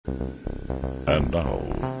And now,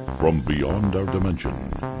 from beyond our dimension,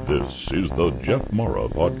 this is the Jeff Mara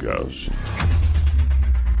Podcast.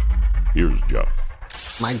 Here's Jeff.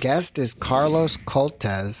 My guest is Carlos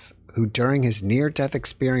Coltes, who during his near-death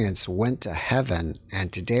experience went to heaven,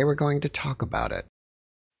 and today we're going to talk about it.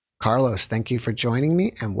 Carlos, thank you for joining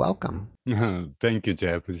me and welcome. Thank you,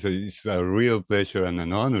 Jeff. It's a real pleasure and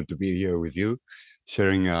an honor to be here with you,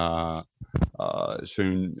 sharing my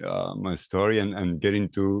story and getting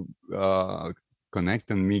to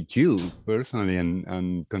connect and meet you personally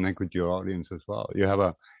and connect with your audience as well. You have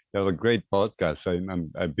a great podcast.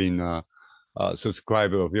 I've been a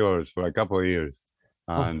subscriber of yours for a couple of years,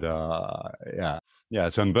 and so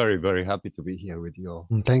I'm very, very happy to be here with you all.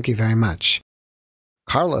 Thank you very much.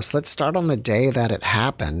 Carlos, let's start on the day that it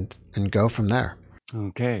happened and go from there.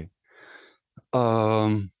 Okay.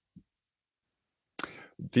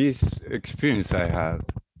 This experience I had,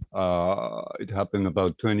 it happened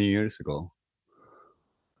about 20 years ago.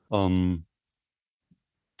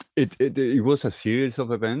 It was a series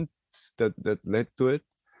of events that led to it.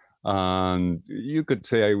 And you could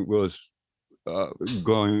say I was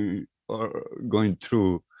going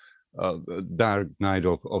through a dark night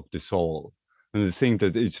of the soul. And the thing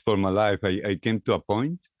that it's for my life, I came to a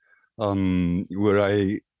point where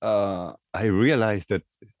I realized that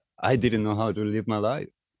I didn't know how to live my life.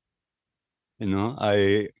 You know,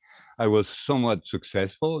 I was somewhat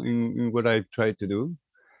successful in what I tried to do,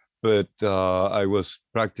 but I was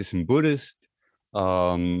practicing Buddhist,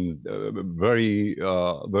 very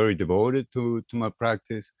devoted to my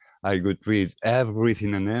practice. I could read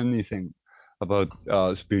everything and anything about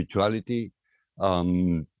spirituality.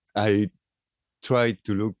 I tried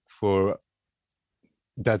to look for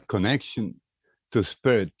that connection to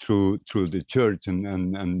spirit through the church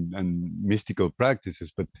and mystical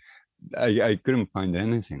practices, but I couldn't find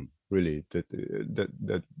anything really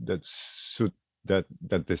that suit that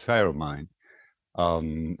desire of mine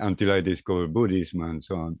until I discovered Buddhism and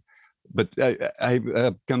so on. But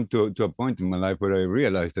I've come to a point in my life where I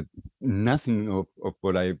realized that nothing of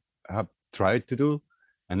what I have tried to do,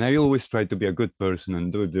 and I always try to be a good person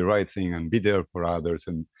and do the right thing and be there for others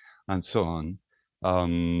and so on.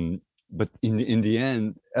 But in the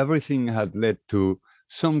end, everything had led to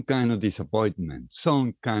some kind of disappointment,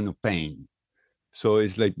 some kind of pain. So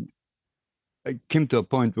it's like I came to a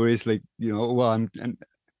point where it's like, I'm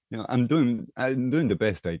doing the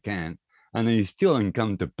best I can, and I still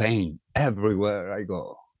encounter pain everywhere I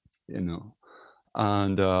go, and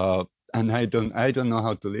I don't know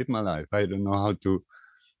how to live my life. I don't know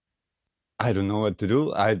what to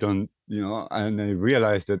do. And I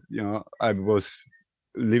realized that, I was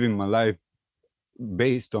living my life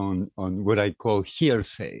based on what I call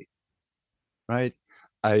hearsay, right?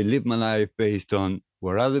 I live my life based on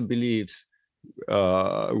what other beliefs,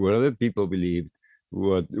 what other people believed,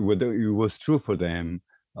 what it was true for them,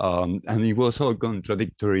 and it was all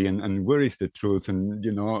contradictory. And where is the truth? And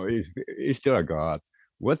is there a God?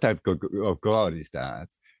 What type of God is that?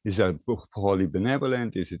 Is that wholly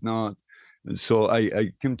benevolent? Is it not? And so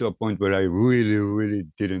I came to a point where I really, really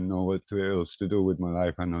didn't know what else to do with my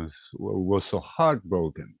life, and I was so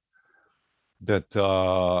heartbroken that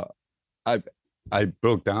I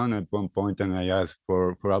broke down at one point, and I asked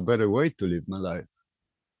for a better way to live my life.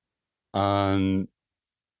 And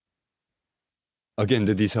again,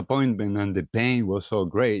 the disappointment and the pain was so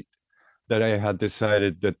great that I had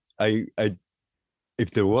decided that if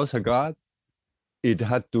there was a God, it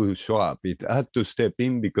had to show up. It had to step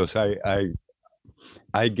in, because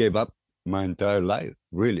I gave up my entire life,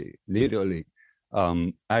 really, literally.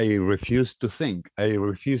 I refused to think. I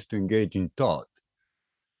refused to engage in thought,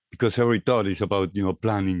 because every thought is about,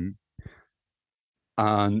 planning.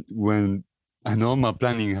 And all my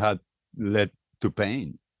planning had led to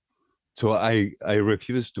pain. So I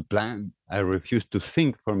refused to plan. I refused to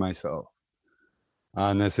think for myself.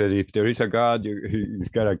 And I said, if there is a God, he's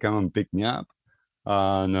got to come and pick me up.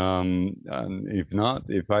 And if not,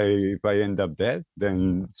 if I end up dead,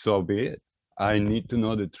 then so be it. I need to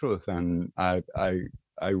know the truth. And I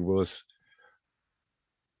was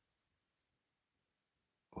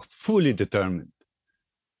fully determined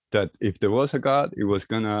that if there was a God, it was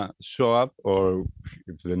gonna show up, or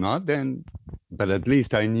if they're not, then, but at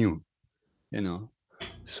least I knew,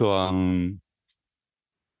 So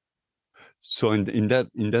in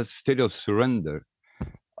that state of surrender,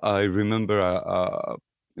 I remember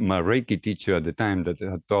my Reiki teacher at the time that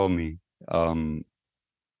had told me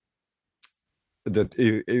that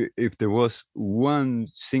if there was one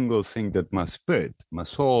single thing that my spirit, my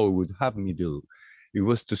soul would have me do, it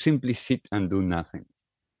was to simply sit and do nothing,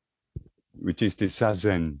 which is the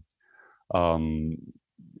Zazen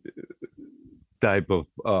type of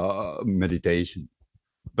meditation,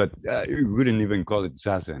 but I wouldn't even call it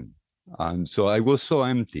zazen. And so I was so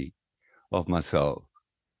empty of myself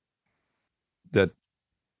that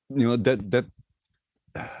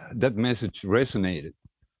that message resonated,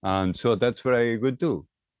 and so that's what I would do.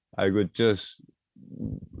 I would just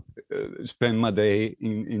spend my day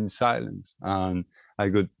in silence, and I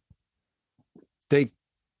would take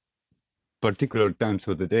particular times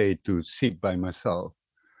of the day to sit by myself.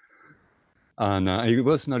 And I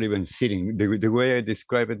was not even sitting. The way I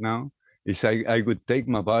describe it now is I would take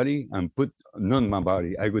my body and not my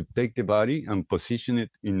body. I would take the body and position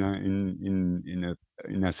it in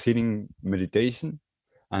a sitting meditation,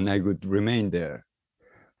 and I would remain there.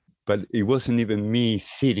 But it wasn't even me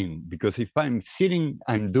sitting, because if I'm sitting,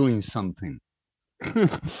 I'm doing something.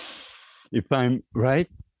 If I'm right,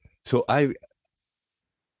 so I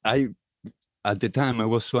at the time I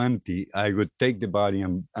was so empty, I would take the body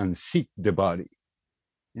and seek the body,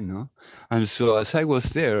 And so as I was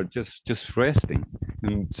there, just resting,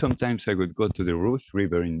 and sometimes I would go to the Rouge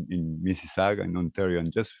River in Mississauga in Ontario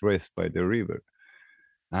and just rest by the river,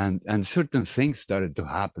 and certain things started to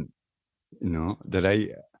happen, that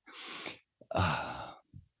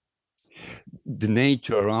the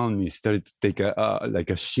nature around me started to take like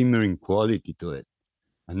a shimmering quality to it,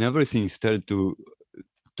 and everything started to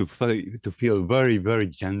feel very, very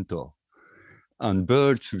gentle, and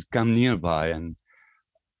birds would come nearby, and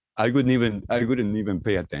I wouldn't even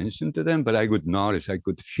pay attention to them, but I would notice, I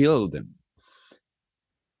could feel them.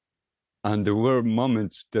 And there were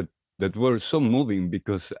moments that were so moving,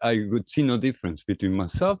 because I would see no difference between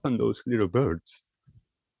myself and those little birds.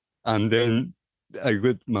 And then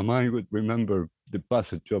my mind would remember the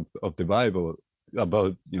passage of the Bible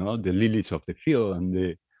about, the lilies of the field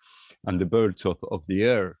and the birds of the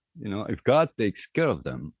air. If God takes care of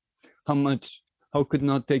them, how could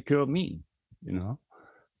not take care of me?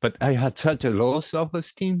 But I had such a low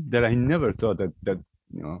self-esteem that I never thought that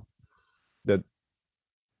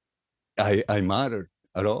I mattered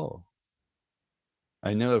at all.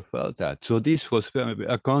 I never felt that. So this was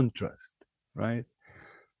a contrast, right?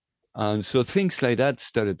 And so things like that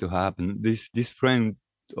started to happen. This friend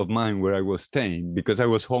of mine where I was staying, because I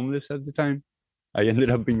was homeless at the time, I ended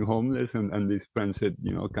up being homeless, and this friend said,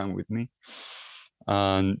 come with me.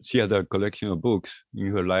 And she had a collection of books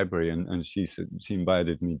in her library, and she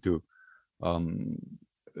invited me to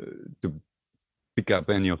pick up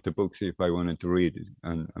any of the books if I wanted to read it,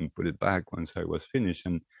 and put it back once I was finished.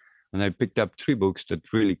 And I picked up 3 books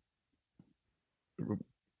that really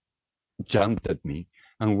jumped at me.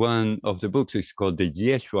 And one of the books is called the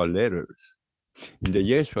Yeshua Letters. In the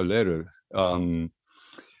Yeshua Letters,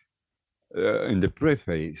 in the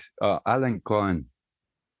preface, Alan Cohen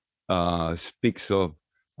speaks of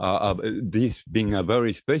this being a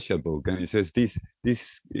very special book, and he says this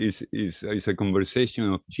is a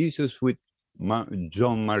conversation of Jesus with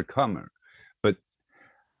John Mark Comer, but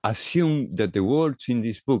assume that the words in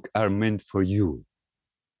this book are meant for you.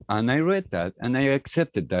 And I read that, and I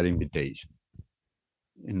accepted that invitation,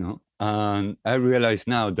 and I realize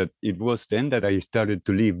now that it was then that I started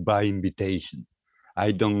to live by invitation.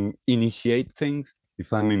 I don't initiate things.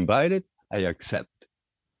 If I'm invited, I accept.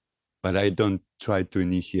 But I don't try to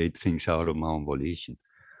initiate things out of my own volition.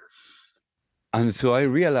 And so I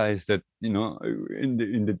realized that, in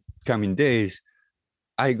the coming days,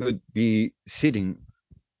 I would be sitting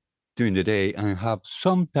during the day and have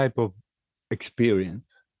some type of experience,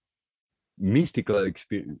 mystical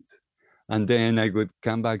experience. And then I would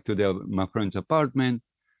come back to my friend's apartment,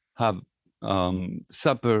 have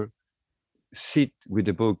supper, sit with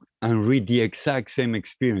the book, and read the exact same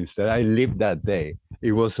experience that I lived that day.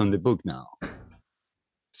 It was on the book now.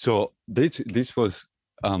 So this was,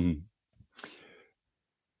 and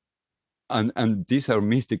these are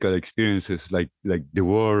mystical experiences, like the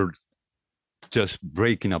world just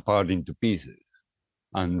breaking apart into pieces,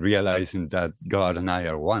 and realizing that God and I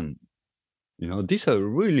are one. These are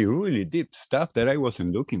really, really deep stuff that I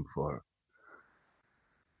wasn't looking for.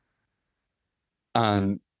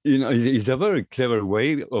 And it's a very clever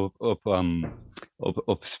way of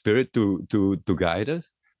spirit to guide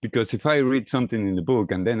us. Because if I read something in the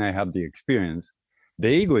book and then I have the experience, the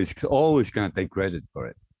ego is always going to take credit for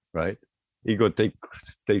it, right? Ego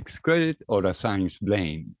takes credit or assigns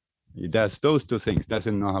blame. It does those 2 things,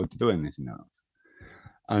 doesn't know how to do anything else.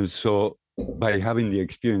 And so by having the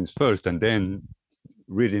experience first and then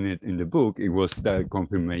reading it in the book, it was that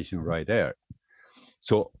confirmation right there.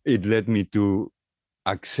 So it led me to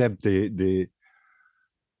accept the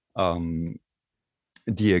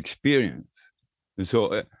experience, and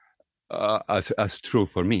so as true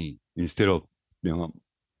for me, instead of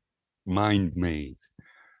mind made.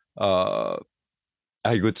 I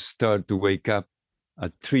would start to wake up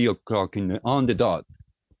at 3 o'clock on the dot.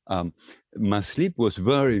 My sleep was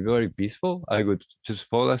very, very peaceful. I would just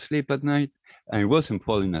fall asleep at night. I wasn't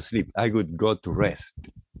falling asleep. I would go to rest,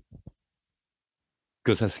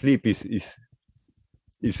 because sleep is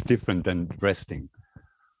different than resting.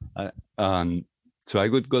 So I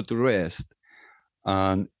would go to rest,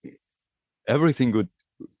 and everything would.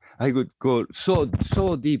 I would go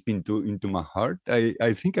so deep into my heart.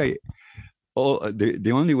 I think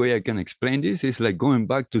the only way I can explain this is like going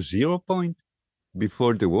back to 0 point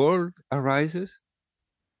before the world arises.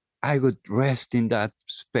 I would rest in that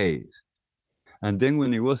space. And then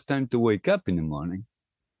when it was time to wake up in the morning,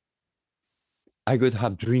 I would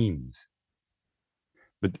have dreams.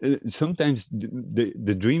 But sometimes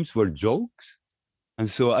the dreams were jokes. And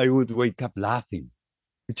so I would wake up laughing,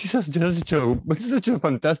 which is such a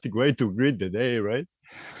fantastic way to greet the day, right?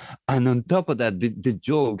 And on top of that, the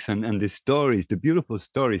jokes and the stories, the beautiful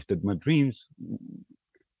stories that my dreams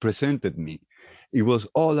presented me, it was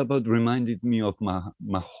all about reminding me of my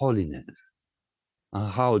holiness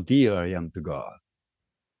and how dear I am to God.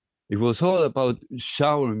 It was all about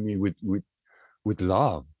showering me with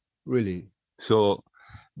love, really. So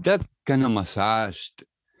that kind of massaged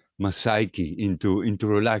my psyche into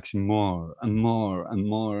relaxing more and more and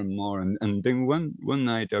more and more. And then one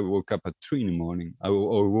night I woke up at 3 in the morning. I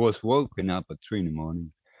was woken up at 3 in the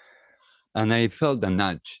morning, and I felt a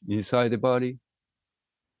nudge inside the body,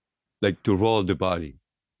 like to roll the body.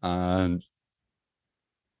 And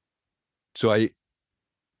so I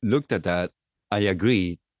looked at that, I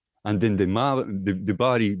agreed, and then the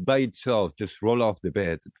body by itself just rolled off the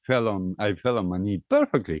bed. I fell on my knee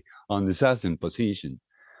perfectly on the Zazen position.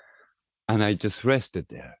 And I just rested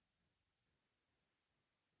there.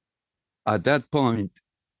 At that point,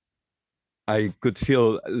 I could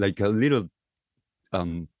feel like a little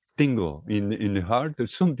tingle in the heart.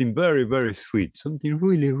 There's something very, very sweet, something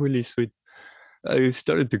really, really sweet. I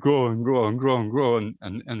started to grow and grow and grow and grow, and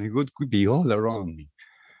it could be all around me.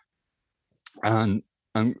 And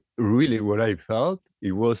really what I felt,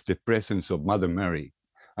 it was the presence of Mother Mary.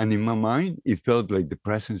 And in my mind, it felt like the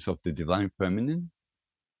presence of the Divine Feminine.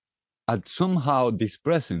 And somehow this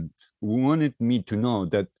presence wanted me to know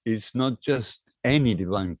that it's not just any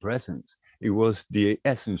divine presence. It was the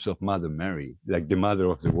essence of Mother Mary, like the mother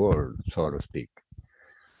of the world, so to speak.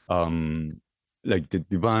 Like the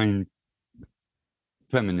divine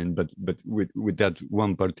feminine, but with that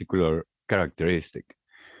one particular characteristic.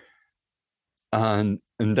 And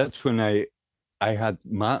that's when I had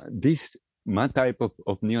my type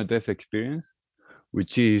of near-death experience,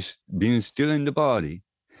 which is being still in the body,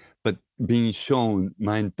 but being shown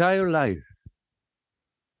my entire life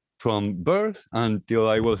from birth until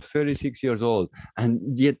I was 36 years old. And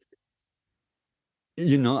yet,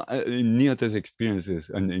 in near-death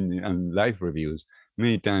experiences and life reviews,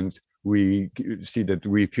 many times we see that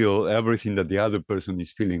we feel everything that the other person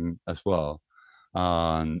is feeling as well,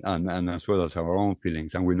 and as well as our own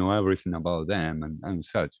feelings, and we know everything about them and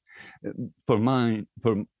such. For my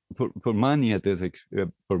near-death,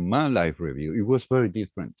 for my life review, it was very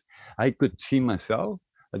different. I could see myself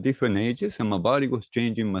at different ages, and my body was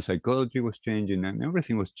changing, my psychology was changing, and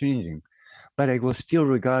everything was changing. But I was still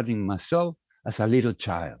regarding myself as a little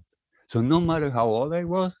child. So no matter how old I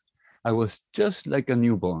was just like a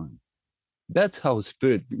newborn. That's how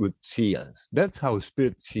Spirit would see us. That's how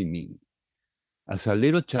Spirit see me, as a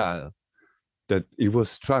little child that it was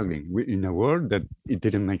struggling in a world that it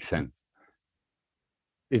didn't make sense.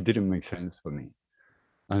 It didn't make sense for me.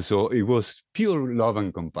 And so it was pure love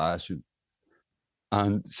and compassion.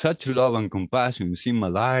 And such love and compassion in my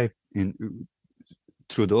life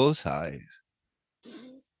through those eyes.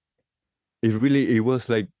 It was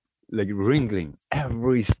like wrinkling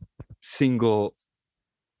every single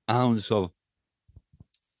ounce of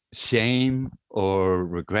shame or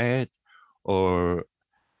regret or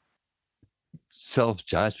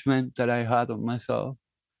self-judgment that I had on myself.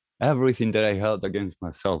 Everything that I held against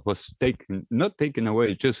myself was not taken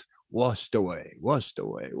away, just washed away.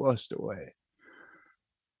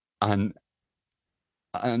 And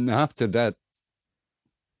after that,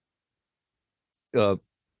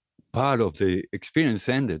 part of the experience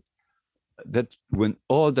ended, that when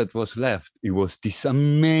all that was left, it was this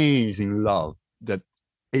amazing love that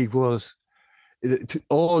it was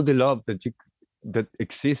all the love that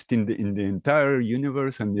exists in the entire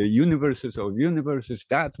universe and the universes of universes,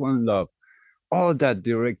 that one love, all that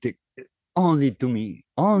directed only to me,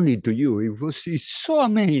 only to you. It's so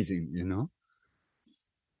amazing,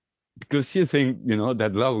 because you think,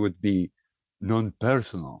 that love would be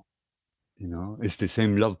non-personal. You know, it's the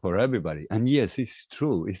same love for everybody. And yes, it's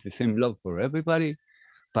true. It's the same love for everybody.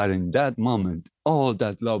 But in that moment, all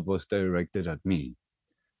that love was directed at me.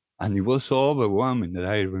 And it was so overwhelming that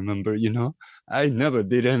I remember, you know, I never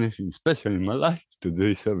did anything special in my life to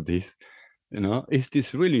deserve this. You know, is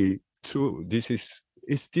this really true?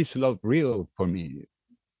 Is this love real for me?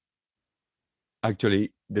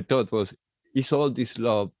 Actually, the thought was, is all this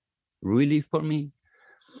love really for me?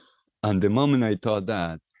 And the moment I thought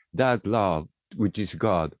that love, which is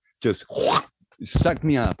God, just sucked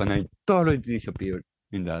me up, and I totally disappeared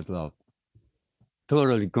in that love.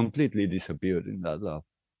 Totally, completely disappeared in that love.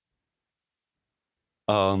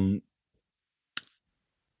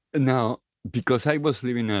 Now, because I was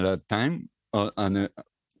living at that time, and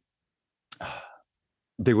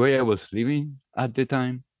the way I was living at the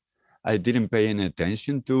time, I didn't pay any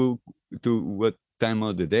attention to what time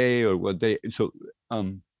of the day or what day. So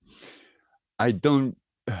I don't.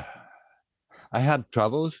 I had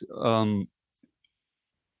troubles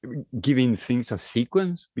giving things a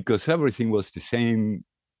sequence because everything was the same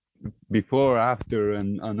before, after,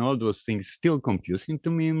 and all those things still confusing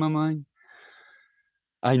to me in my mind.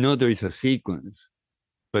 I know there is a sequence,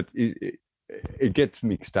 but it gets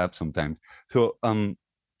mixed up sometimes. So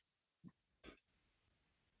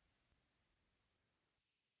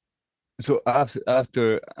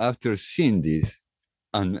after seeing this,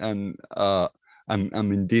 and I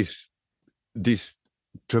mean this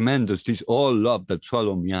tremendous, this all love that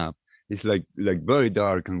swallowed me up. It's like very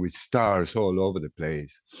dark and with stars all over the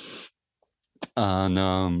place, and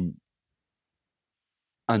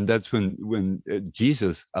that's when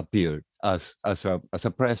Jesus appeared as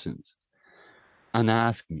a presence and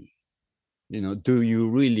asked me, you know, do you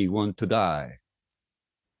really want to die?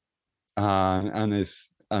 And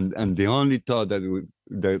the only thought that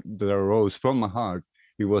arose from my heart,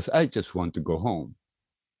 it was, I just want to go home.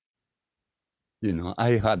 You know,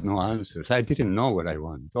 I had no answers. I didn't know what I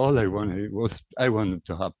wanted. All I wanted was, I wanted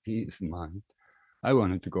to have peace in mind. I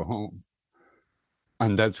wanted to go home.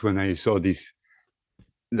 And that's when I saw this,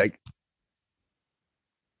 like,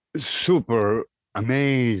 super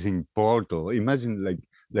amazing portal. Imagine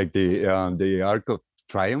like the Arc of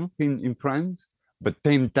Triumph in France, but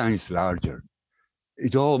 10 times larger.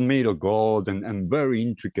 It's all made of gold and very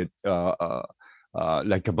intricate,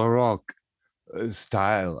 like a Baroque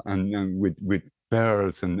style, and with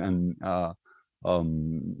pearls and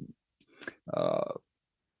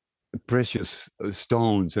precious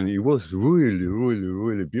stones, and it was really, really,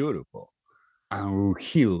 really beautiful and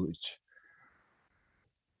huge.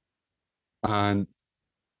 And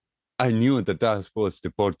I knew that was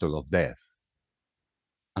the portal of death.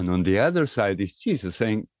 And on the other side is Jesus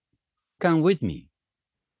saying, "Come with me,"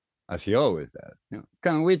 as he always does. You know,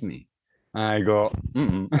 "Come with me." And I go,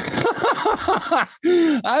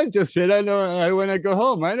 I just said, I want to go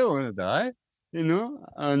home. I don't want to die, you know.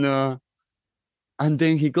 And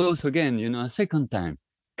then he goes again, you know, a second time.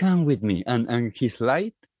 "Come with me," and his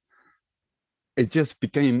light, it just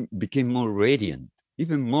became more radiant,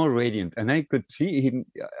 even more radiant. And I could see him.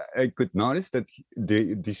 I could notice that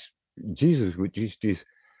this Jesus, which is this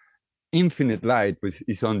infinite light, which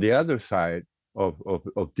is on the other side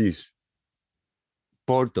of this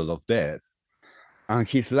portal of death, and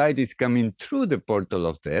his light is coming through the portal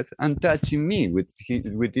of death and touching me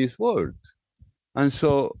with his words. And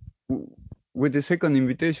so with the second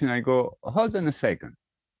invitation, I go, hold on a second.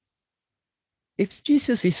 If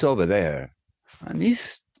Jesus is over there and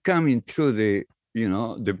he's coming through the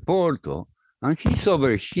portal, and he's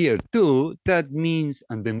over here too, that means,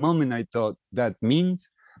 and the moment I thought that means,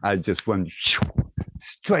 I just went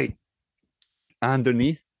straight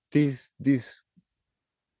underneath this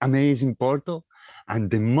amazing portal. And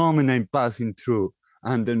the moment I'm passing through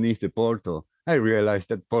underneath the portal, I realized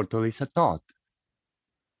that portal is a thought.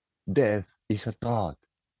 Death is a thought.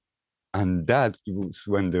 And that was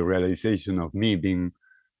when the realization of me being,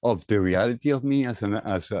 of the reality of me as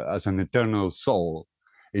an eternal soul,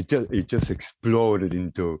 it just exploded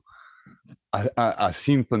into a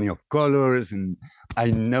symphony of colors, and I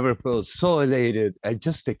never felt so elated. I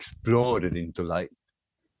just exploded into light.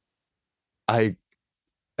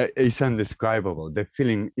 It's indescribable. The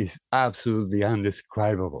feeling is absolutely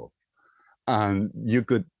indescribable, and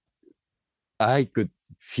I could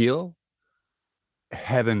feel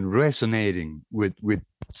heaven resonating with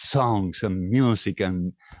songs and music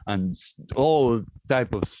and all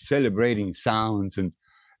type of celebrating sounds, and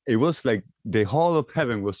it was like the whole of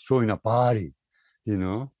heaven was throwing a party, you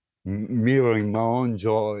know, mirroring my own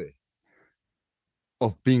joy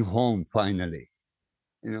of being home finally,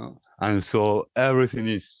 you know. And so everything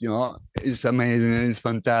is, you know, it's amazing, it's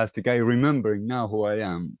fantastic. I remember now who I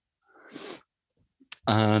am.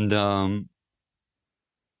 And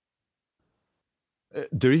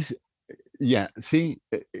there is, yeah, see,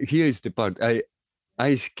 here is the part.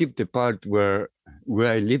 I skipped the part where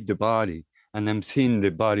I leave the body and I'm seeing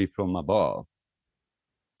the body from above,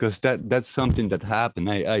 because that's something that happened.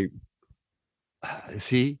 I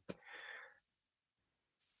see,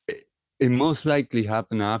 it most likely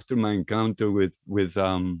happened after my encounter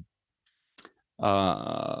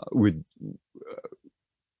uh, with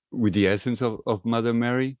with the essence of Mother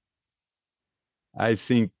Mary. I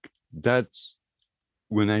think that's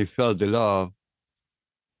when I felt the love,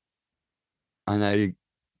 and I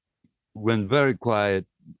went very quiet,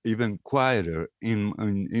 even quieter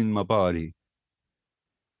in my body.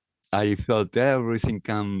 I felt everything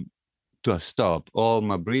come to a stop. All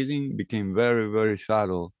my breathing became very, very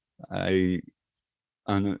subtle. And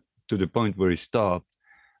to the point where it stopped,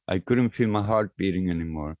 I couldn't feel my heart beating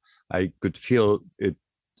anymore. I could feel it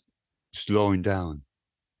slowing down,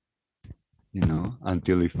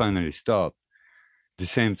 until it finally stopped. The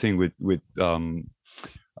same thing with the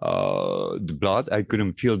blood. I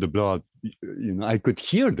couldn't feel the blood. I could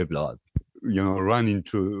hear the blood, rushing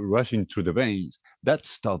through the veins. That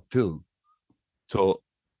stopped too. So,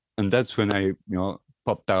 and that's when I,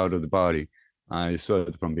 popped out of the body. I saw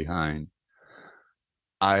it from behind.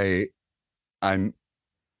 I'm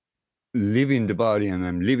leaving the body and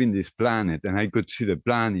I'm leaving this planet, and I could see the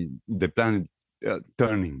planet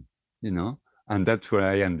turning, and that's where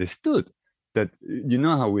I understood that,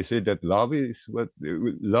 how we say that love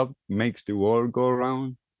makes the world go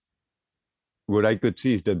around. What I could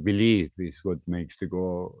see is that belief is what makes the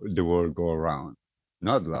world go around,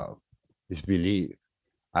 not love. It's belief.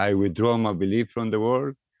 I withdraw my belief from the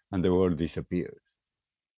world, and the world disappears.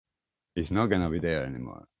 It's not gonna be there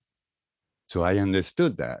anymore. So I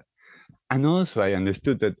understood that. And also I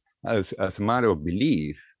understood that as a matter of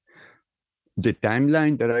belief, the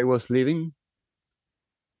timeline that I was living,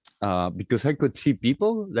 because I could see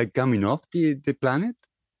people like coming off the planet,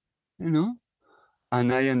 and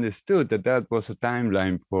I understood that was a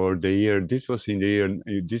timeline for the year. This was in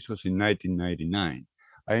 1999.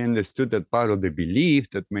 I understood that part of the belief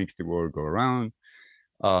that makes the world go around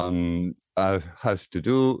has to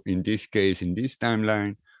do, in this case, in this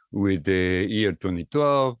timeline, with the year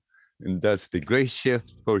 2012. And that's the great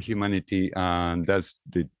shift for humanity, and that's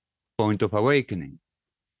the point of awakening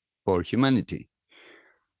for humanity.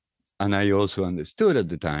 And I also understood at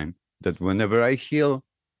the time that whenever I heal,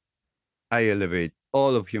 I elevate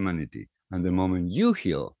all of humanity. And the moment you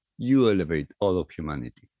heal, you elevate all of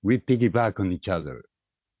humanity. We piggyback on each other.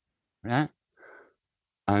 Right?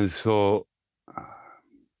 And so,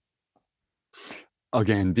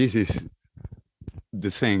 again, this is the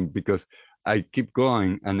thing, because I keep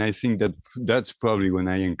going, and I think that's probably when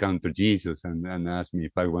I encountered Jesus and asked me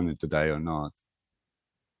if I wanted to die or not.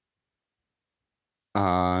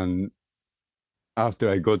 And after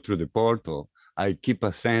I go through the portal, I keep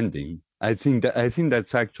ascending. I think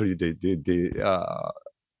that's actually the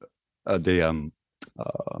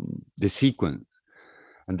sequence,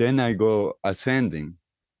 and then I go ascending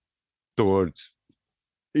towards,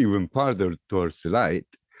 even farther towards the light,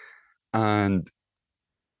 and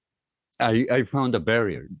I found a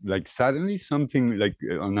barrier. Like suddenly, something like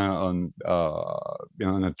on a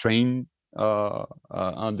train,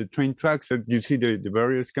 on the train tracks, that you see the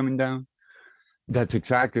barriers coming down. That's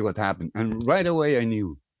exactly what happened, and right away I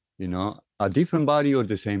knew, a different body or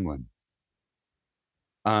the same one.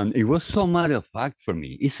 And it was so matter of fact for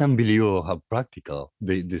me. It's unbelievable how practical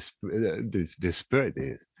the spirit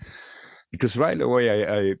is, because right away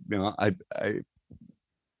I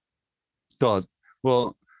thought,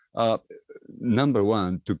 well, number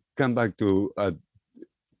one, to come back to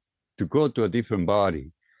go to a different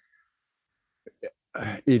body,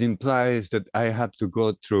 it implies that I have to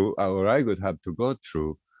go through, or I would have to go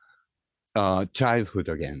through, childhood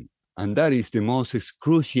again, and that is the most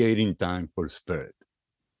excruciating time for spirit,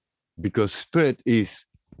 because spirit is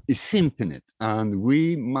infinite, and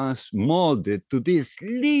we must mold it to this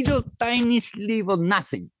little tiny sleeve of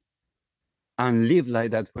nothing and live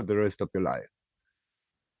like that for the rest of your life.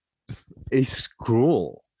 It's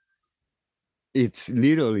cruel. It's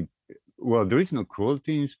literally, well, there is no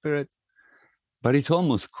cruelty in spirit, but it's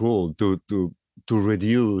almost cruel to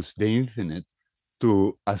reduce the infinite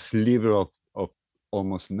to a sliver of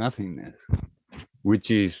almost nothingness, which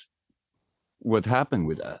is what happened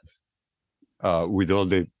with us, with all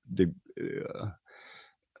the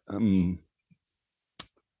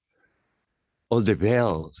all the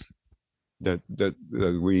veils that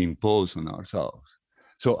we impose on ourselves.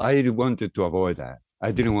 So I wanted to avoid that.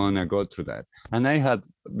 I didn't want to go through that. And I had,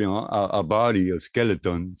 a body, a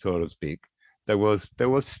skeleton, so to speak, that was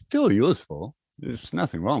still useful. There's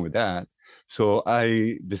nothing wrong with that. So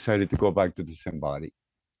I decided to go back to the same body.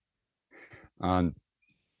 And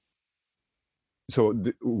so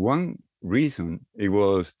the one reason it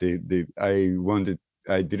was I want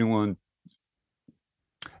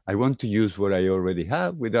to use what I already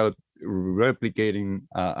have without replicating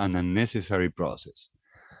an unnecessary process.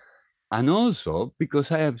 And also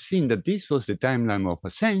because I have seen that this was the timeline of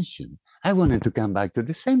ascension, I wanted to come back to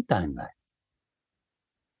the same timeline.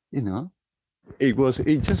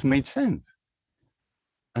 It just made sense.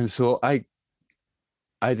 And so I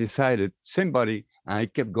decided, same body, I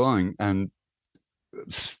kept going, and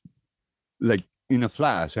like in a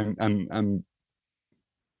flash, I'm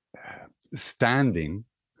standing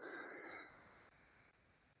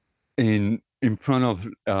in front of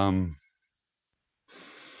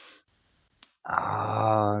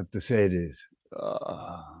to say this,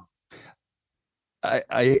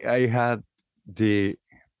 I had the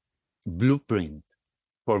blueprint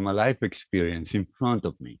for my life experience in front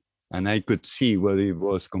of me, and I could see what it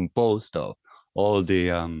was composed of, all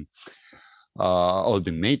the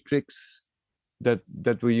matrix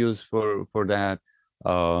that we use for that,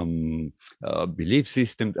 belief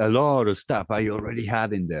system, a lot of stuff I already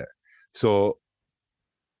had in there. So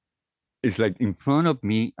it's like in front of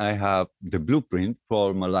me, I have the blueprint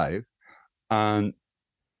for my life, and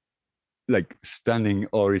like standing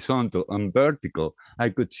horizontal and vertical, I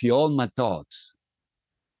could see all my thoughts,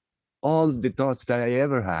 all the thoughts that I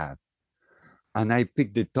ever had. And I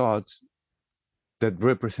picked the thoughts that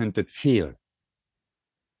represented fear.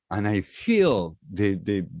 And I feel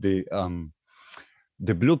the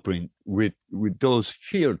blueprint with those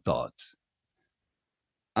fear thoughts.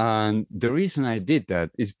 And the reason I did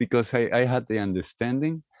that is because I had the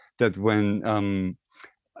understanding that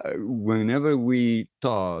whenever we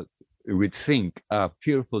think a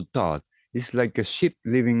fearful thought, it's like a ship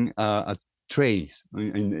leaving a trace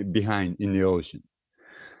behind in the ocean.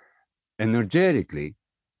 Energetically,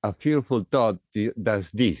 a fearful thought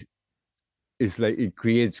does this. It's like it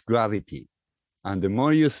creates gravity. And the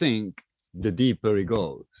more you think, the deeper it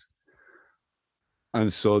goes.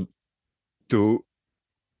 And so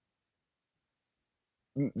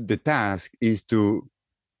the task is to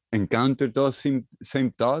encounter those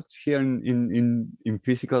same thoughts here in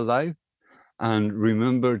physical life, and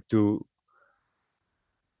remember to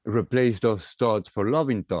replace those thoughts for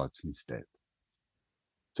loving thoughts instead.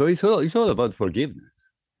 So it's all about forgiveness,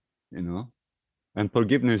 and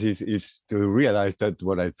forgiveness is to realize that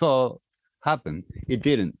what I thought happened, it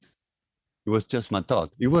didn't. It was just my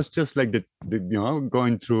thought. It was just like the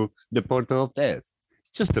going through the portal of death.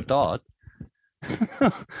 It's just a thought.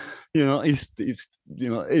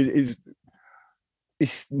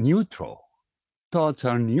 It's neutral. Thoughts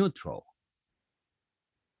are neutral.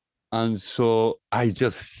 And so I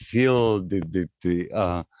just feel the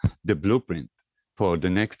blueprint for the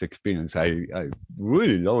next experience. I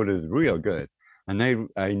really loaded real good. And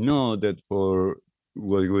I know that for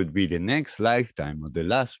what would be the next lifetime or the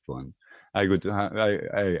last one, I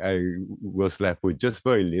was left with just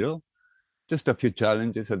very little, just a few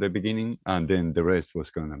challenges at the beginning, and then the rest was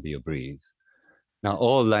going to be a breeze. Now,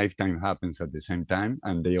 all lifetime happens at the same time,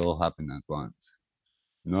 and they all happen at once.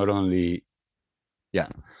 Not only, yeah.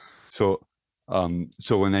 So when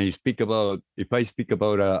if I speak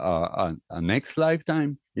about a next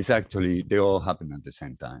lifetime, it's actually, they all happen at the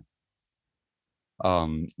same time.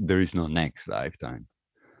 There is no next lifetime.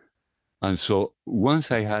 And so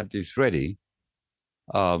once I had this ready,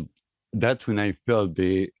 that's when I felt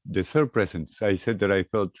the third presence. I said that I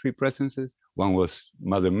felt three presences. One was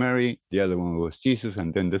Mother Mary, the other one was Jesus,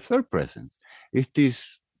 and then the third presence is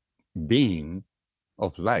this being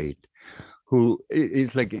of light who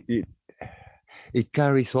is like, it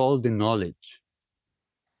carries all the knowledge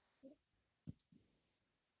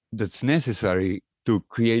that's necessary to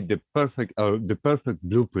create the perfect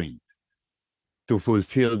blueprint to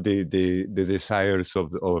fulfill the desires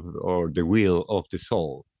of or the will of the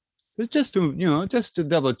soul. It's just to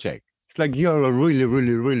double check. It's like you're a really,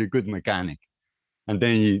 really, really good mechanic, and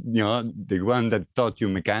then the one that taught you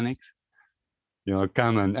mechanics,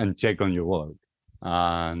 come and check on your work,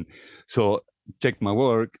 and so check my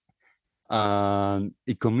work, and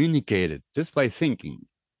it communicated just by thinking.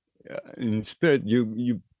 In spirit,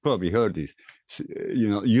 you probably heard this.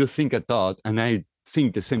 You think a thought, and I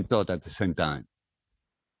think the same thought at the same time.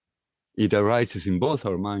 It arises in both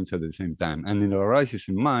our minds at the same time, and it arises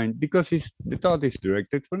in mine because the thought is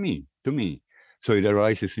directed to me. So it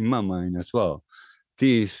arises in my mind as well.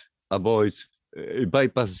 This avoids, it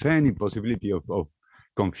bypasses any possibility of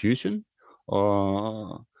confusion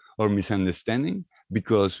or misunderstanding,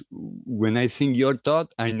 because when I think your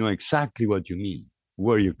thought, I know exactly what you mean,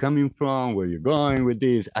 where you're coming from, where you're going with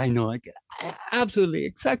this. I know absolutely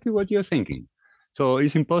exactly what you're thinking. So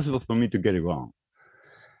it's impossible for me to get it wrong.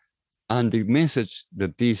 And the message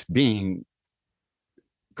that this being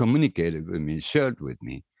communicated with me, shared with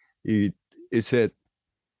me, it said,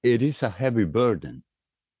 it is a heavy burden,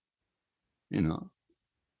 you know,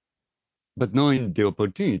 but knowing the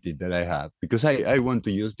opportunity that I have, because I want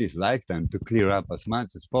to use this lifetime to clear up as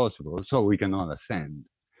much as possible so we can all ascend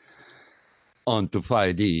onto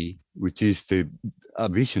 5D, which is a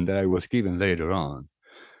vision that I was given later on.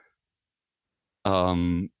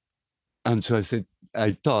 And so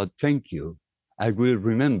I thought, thank you. I will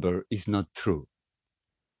remember it's not true.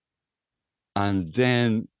 And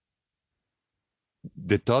then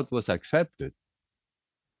the thought was accepted.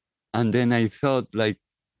 And then I felt like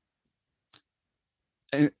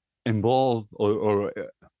involved or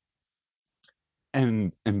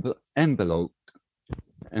enveloped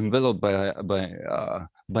by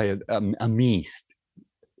a mist,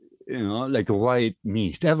 you know, like a white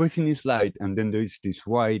mist. Everything is light, and then there is this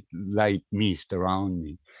white light mist around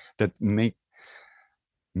me that made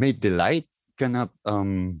the light kind of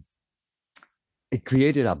it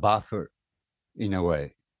created a buffer in a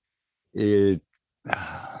way. It's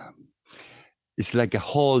like a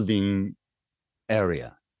holding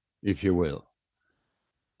area, if you will.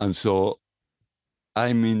 And so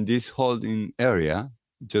I'm in this holding area,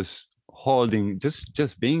 just holding,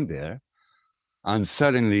 just being there. And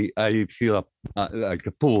suddenly I feel like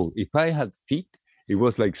a pull. If I had feet, it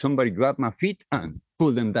was like somebody grabbed my feet and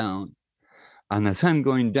pulled them down. And as I'm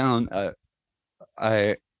going down,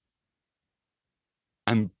 I'm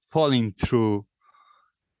falling through.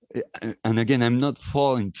 And again, I'm not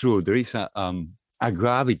falling through. There is a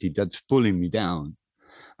gravity that's pulling me down.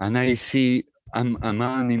 And I see I'm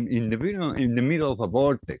in the middle of a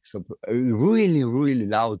vortex of really, really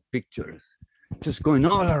loud pictures, just going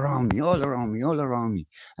all around me, all around me, all around me.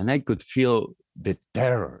 And I could feel the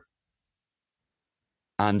terror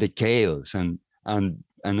and the chaos. And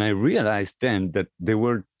I realized then that there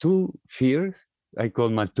were two fears, I call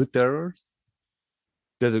my two terrors,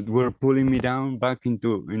 that were pulling me down back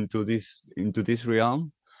into this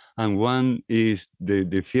realm. And one is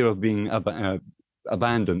the fear of being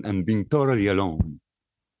abandoned and being totally alone,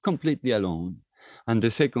 completely alone. And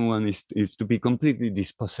the second one is to be completely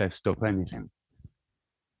dispossessed of anything.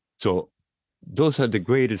 So those are the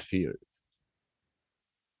greatest fears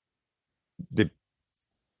that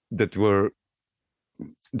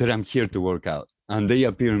I'm here to work out. And they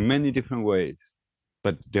appear in many different ways,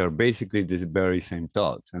 but they're basically the very same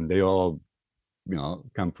thoughts. And they all, you know,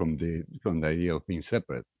 come from the idea of being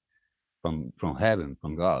separate from heaven,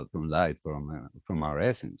 from God, from light, from our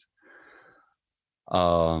essence.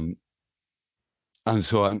 And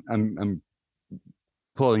so I'm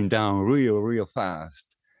falling down real fast,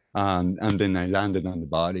 and then I landed on the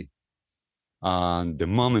body. And the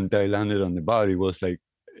moment I landed on the body was like,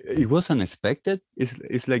 it was unexpected.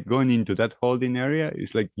 It's like going into that holding area.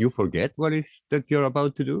 It's like you forget what is that you're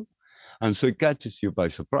about to do, and so it catches you by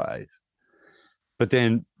surprise. But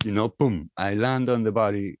then, you know, boom, I land on the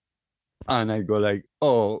body, and I go like,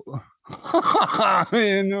 oh,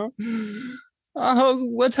 you know, oh,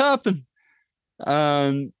 what happened?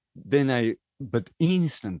 And then but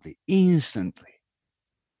instantly, it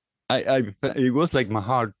was like my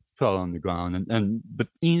heart fell on the ground, but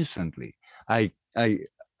instantly, I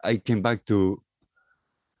came back to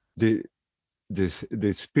the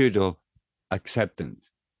spirit of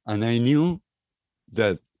acceptance, and I knew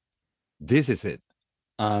that this is it,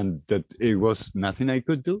 and that it was nothing I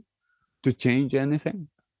could do to change anything.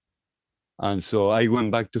 And so I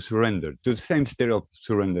went back to surrender, to the same state of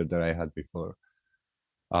surrender that I had before.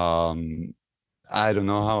 I don't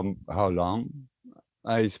know how long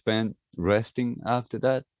I spent resting after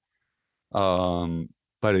that.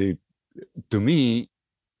 But to me,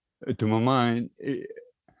 to my mind,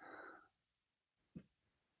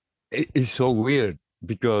 it's so weird,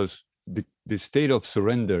 because the state of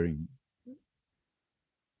surrendering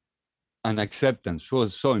and acceptance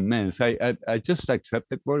was so immense. I just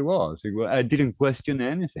accepted what it was. I didn't question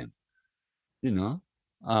anything, you know?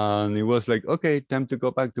 And it was like, okay, time to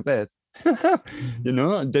go back to bed. You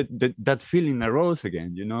know, that feeling arose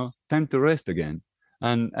again, you know, time to rest again.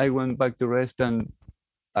 And I went back to rest, and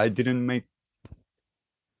I didn't make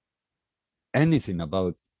anything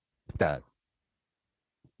about that.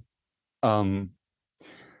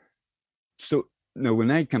 So no,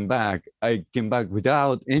 when I came back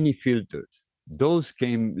without any filters. Those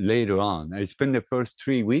came later on. I spent the first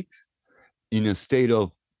 3 weeks in a state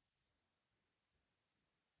of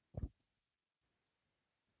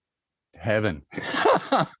heaven.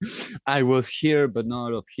 I was here, but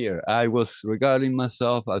not up here. I was regarding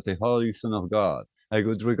myself as the Holy Son of God. I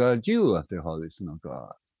would regard you as the Holy Son of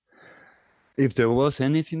God. If there was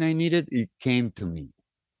anything I needed, it came to me.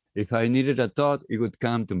 If I needed a thought, it would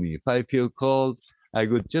come to me. If I feel cold, I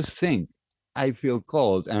would just think, I feel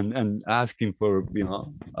cold, and asking for,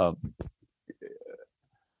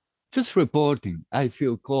 just reporting, I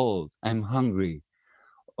feel cold, I'm hungry,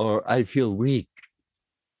 or I feel weak.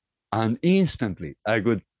 And instantly I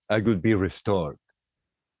would be restored.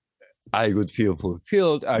 I would feel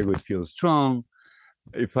fulfilled, I would feel strong.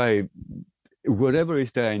 If whatever it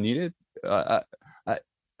is that I needed, I, I,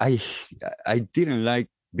 I, I didn't like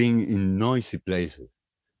being in noisy places.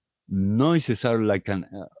 Noises are like an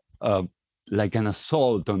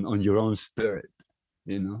assault on your own spirit,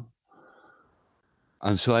 And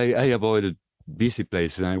so I avoided busy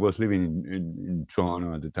places. I was living in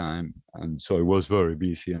Toronto at the time, and so it was very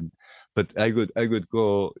busy. But I would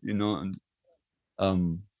go,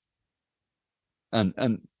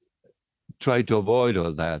 and try to avoid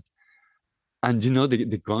all that. And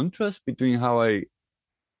the contrast between how I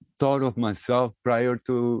thought of myself prior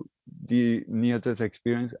to the near-death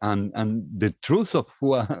experience and the truth of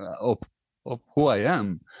who I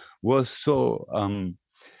am was so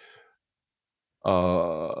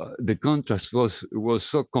the contrast was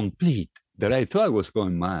so complete that I thought I was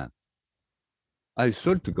going mad. I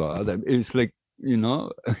swear to God, it's like,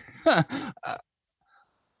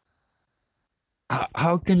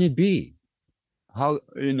 how can it be? How,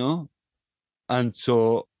 And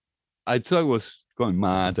so I thought I was going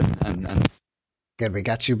mad and Good, we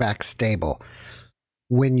got you back stable.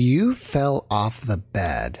 When you fell off the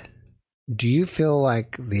bed, do you feel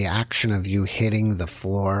like the action of you hitting the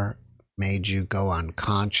floor made you go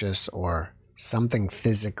unconscious, or something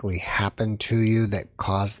physically happened to you that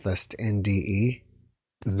caused this NDE?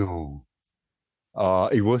 No.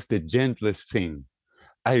 It was the gentlest thing.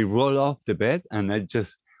 I roll off the bed and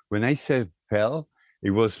when I said fell,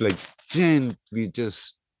 it was like gently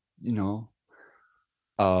just,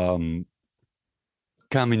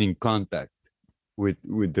 coming in contact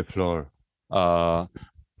with the floor. I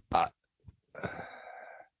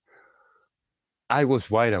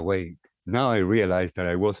was wide awake. Now I realized that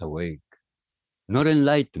I was awake. Not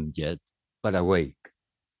enlightened yet, but awake.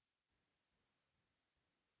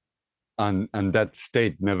 And that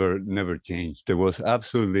state never changed. There was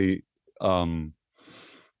absolutely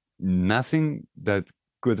nothing that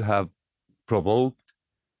could have provoked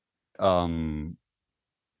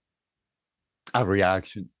a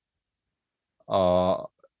reaction.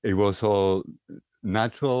 It was all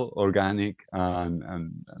natural, organic,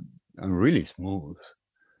 and really smooth.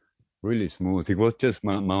 Really smooth. It was just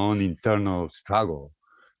my own internal struggle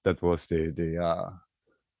that was the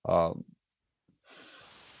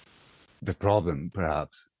problem,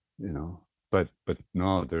 perhaps, But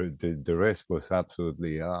no, the rest was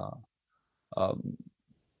absolutely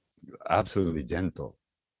gentle.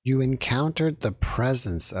 You encountered the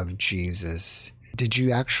presence of Jesus. Did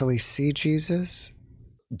you actually see Jesus?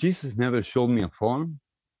 Jesus never showed me a form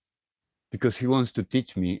because he wants to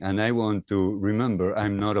teach me, and I want to remember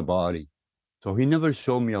I'm not a body. So he never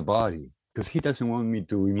showed me a body because he doesn't want me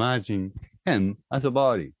to imagine him as a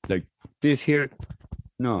body. Like this here,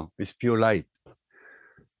 no, it's pure light.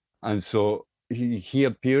 And so he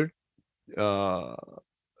appeared to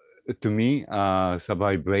me as a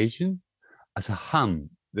vibration, as a hum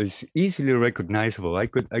that's easily recognizable. I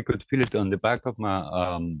could feel it on the back of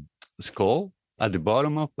my skull, at the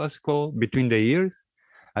bottom of my skull, between the ears.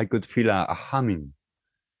 I could feel a humming,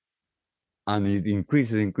 and it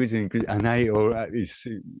increases, and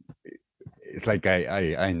it's like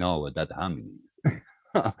I know what that humming is.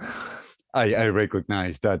 I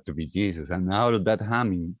recognize that to be Jesus, and out of that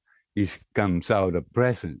humming comes out a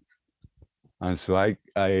presence. And so I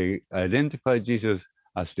identify Jesus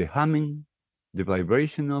as the humming, the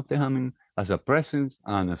vibration of the humming, as a presence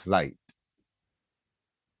and as light.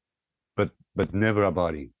 But never a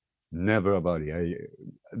body, never a body.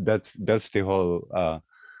 That's the whole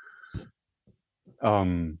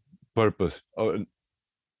purpose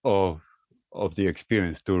of the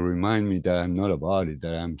experience, to remind me that I'm not a body,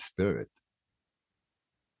 that I'm spirit.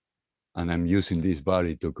 And I'm using this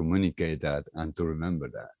body to communicate that and to remember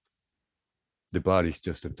that. The body is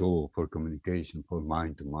just a tool for communication, for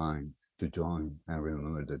mind to mind, to join and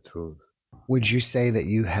remember the truth. Would you say that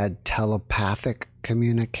you had telepathic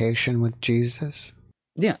communication with Jesus?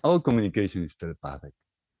 Yeah, all communication is telepathic.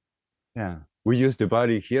 Yeah, we use the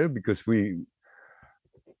body here because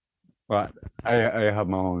I have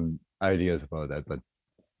my own ideas about that, but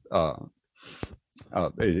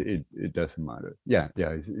it doesn't matter. Yeah,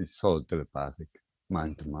 it's all telepathic,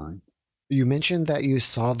 mind to mind. You mentioned that you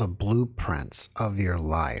saw the blueprints of your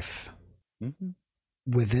life. Mm-hmm.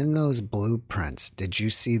 Within those blueprints, did you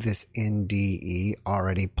see this NDE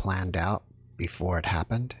already planned out before it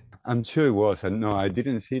happened? I'm sure it was. And no, I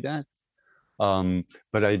didn't see that.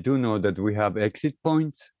 But I do know that we have exit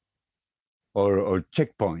points or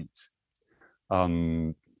checkpoints.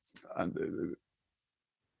 And,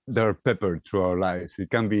 they're peppered through our lives. It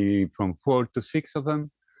can be from 4 to 6 of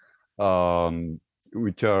them,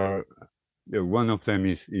 which are, one of them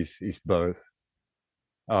is birth.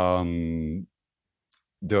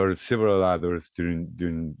 There are several others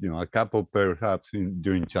during a couple perhaps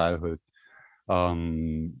during childhood.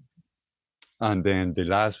 And then the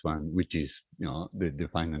last one, which is, the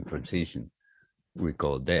final transition, we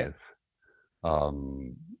call death. But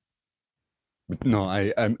no,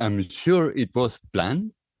 I'm sure it was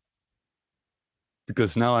planned,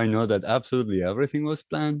 because now I know that absolutely everything was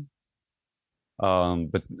planned.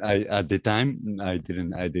 But at the time I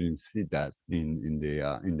didn't see that in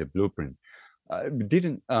the blueprint. I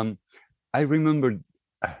didn't. I remember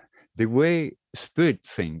the way spirit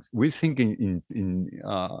thinks. We think in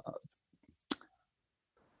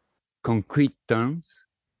concrete terms,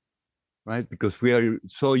 right? Because we are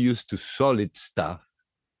so used to solid stuff,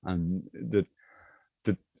 and that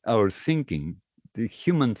our thinking, the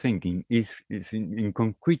human thinking, is in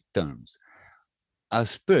concrete terms. As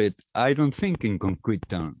spirit, I don't think in concrete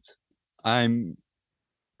terms. I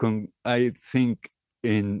think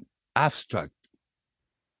in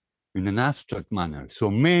an abstract manner. So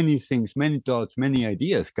many things, many thoughts, many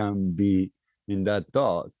ideas can be in that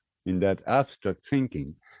thought, in that abstract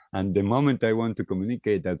thinking. And the moment I want to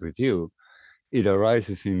communicate that with you, it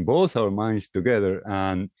arises in both our minds together,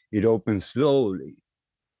 and it opens slowly.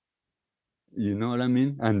 You know what I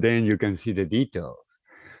mean? And then you can see the details.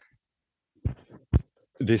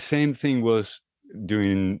 The same thing was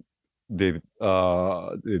during the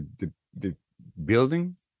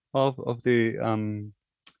building of the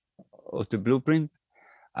blueprint.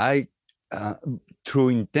 I through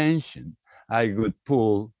intention, I would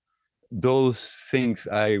pull those things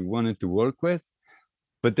I wanted to work with,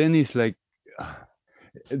 but then it's like,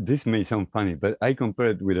 this may sound funny, but I compare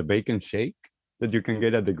it with a bacon shake that you can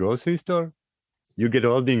get at the grocery store. You get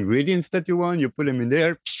all the ingredients that you want, you put them in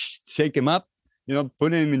there, shake them up,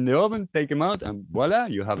 put them in the oven, take them out, and voila,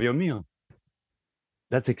 you have your meal.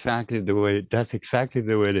 That's exactly the way it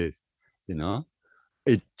is.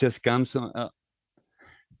 It just comes on,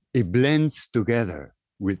 it blends together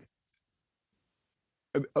with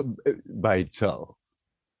by itself.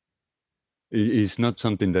 It's not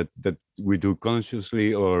something that we do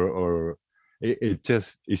consciously, or it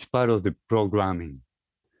just is part of the programming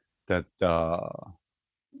that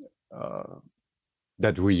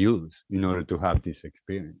that we use in order to have this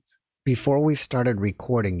experience. Before we started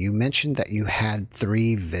recording, you mentioned that you had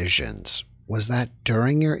 3 visions. Was that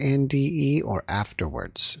during your NDE or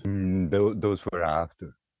afterwards? Those were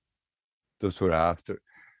after.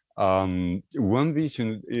 One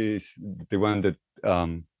vision is the one that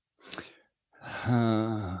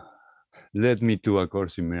led me to A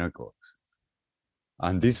Course in Miracles.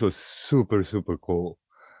 And this was super, super cool.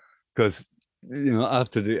 Because,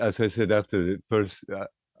 as I said, after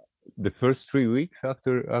the first 3 weeks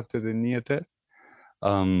after the near death,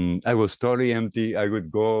 I was totally empty. I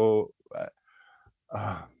would go,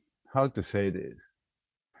 how to say this?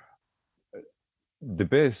 The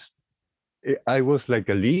best, I was like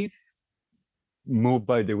a leaf moved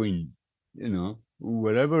by the wind,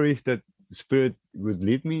 wherever is that spirit would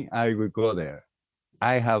lead me, I would go there.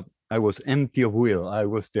 I was empty of will. I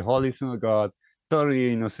was the Holy Son of God,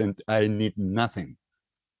 totally innocent. I need nothing.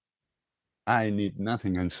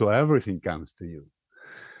 And so everything comes to you.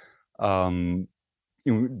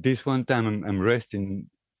 This one time I'm resting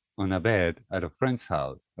on a bed at a friend's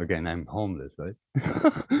house. Again, I'm homeless, right?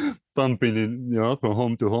 Pumping in, from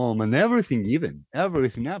home to home, and everything,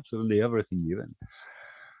 absolutely everything even.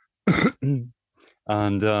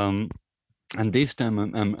 And this time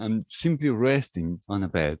I'm simply resting on a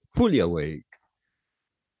bed, fully awake,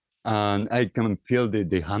 and I can feel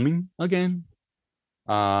the humming again,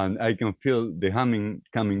 and I can feel the humming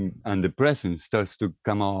coming, and the presence starts to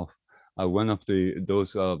come off. One of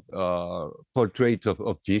those portraits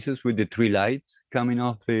of Jesus with the 3 lights coming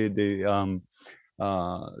off the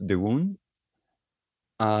wound,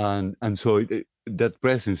 and so that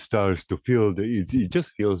presence starts to fill it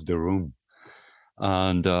just fills the room,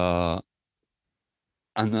 and at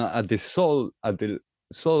the sole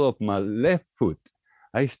of my left foot,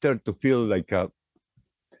 I start to feel like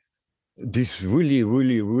this really,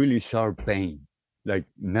 really, really sharp pain, like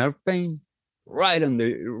nerve pain, right on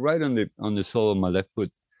the sole of my left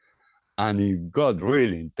foot, and it got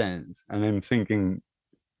really intense. And I'm thinking,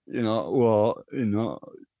 well,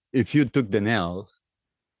 if you took the nails,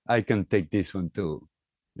 I can take this one too.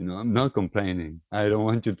 I'm not complaining. I don't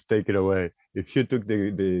want you to take it away. If you took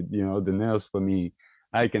the nails for me,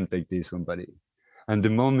 I can take this one, buddy. And the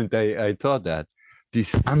moment I thought that,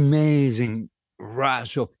 this amazing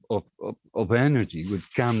rush of energy would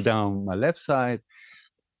come down my left side,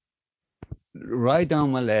 right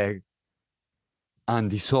down my leg, and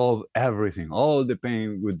dissolve everything. All the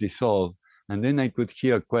pain would dissolve. And then I could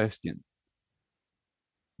hear a question.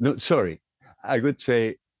 No, sorry. I would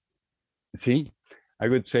say, see, I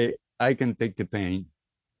would say, I can take the pain.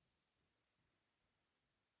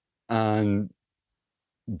 And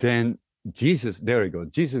then Jesus, there we go.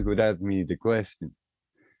 Jesus would ask me the question.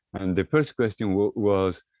 And the first question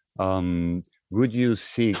was, would you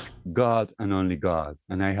seek God and only God?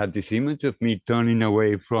 And I had this image of me turning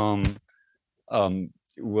away from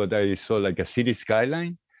what I saw like a city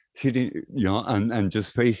skyline, and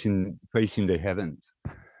just facing the heavens.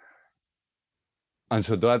 And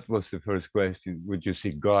so that was the first question: would you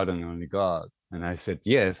seek God and only God? And I said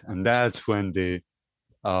yes. And that's when the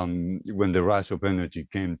rush of energy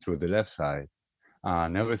came through the left side,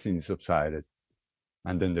 and everything subsided,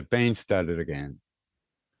 and then the pain started again.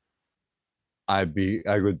 I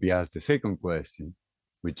would be asked the second question,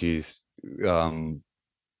 which is,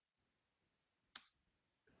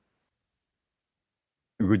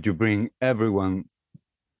 would you bring everyone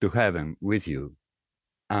to heaven with you?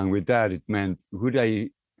 And with that, it meant,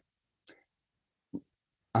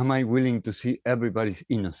 am I willing to see everybody's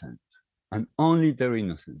innocence and only their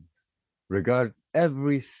innocence? Regard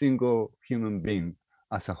every single human being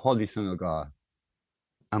as a holy son of God.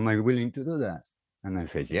 Am I willing to do that? And I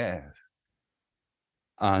said, yes.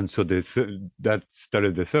 And so that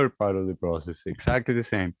started the third part of the process, exactly the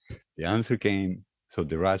same. The answer came, so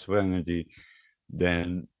the rush of energy,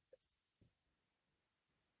 then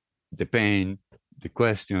the pain, the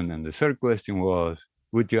question, and the third question was,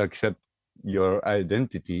 would you accept your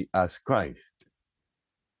identity as Christ,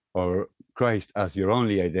 or Christ as your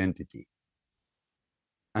only identity?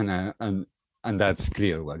 And that's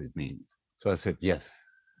clear what it means. So I said yes.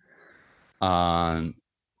 And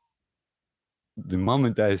the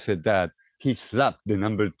moment I said that, he slapped the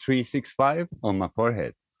number 365 on my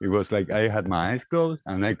forehead. It was like I had my eyes closed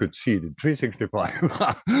and I could see the 365,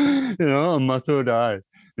 on my third eye,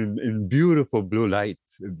 in beautiful blue light,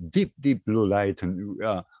 deep blue light, and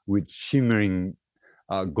with shimmering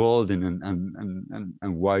golden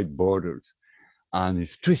and white borders. And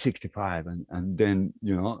it's 365, and then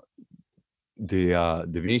the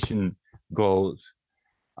vision goes,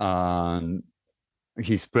 and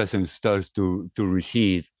his presence starts to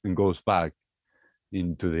recede and goes back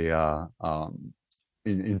into the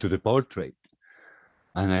into the portrait.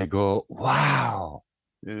 And I go, wow,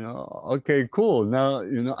 okay, cool. Now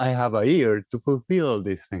I have a year to fulfill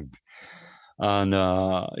these things, and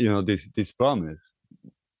this promise.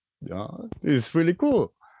 It's really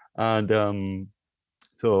cool. And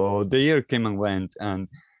so the year came and went, and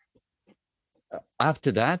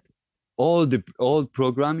after that, all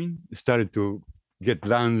programming started to get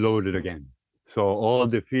downloaded again. So all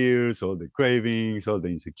the fears, all the cravings, all the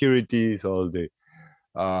insecurities, all the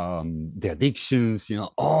addictions,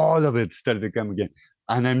 all of it started to come again.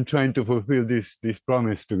 And I'm trying to fulfill this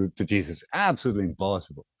promise to Jesus. Absolutely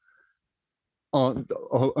impossible. On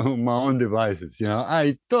my own devices,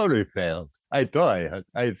 I totally failed. I thought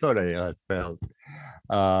I had failed.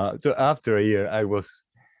 So after a year, I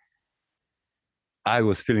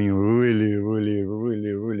was feeling really, really,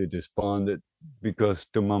 really, really despondent, because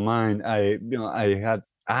to my mind, I had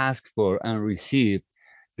asked for and received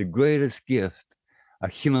the greatest gift a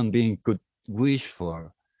human being could wish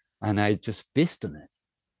for, and I just pissed on it.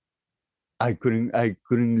 I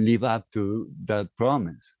couldn't live up to that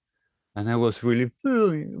promise, and I was feeling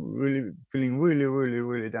really,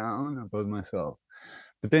 really down about myself.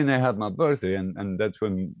 But then I had my birthday, and that's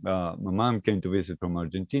when my mom came to visit from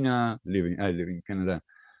Argentina. I live in Canada,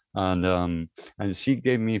 and she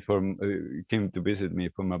came to visit me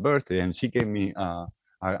for my birthday, and she gave me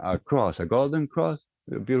a cross, a golden cross,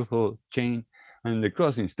 a beautiful chain, and the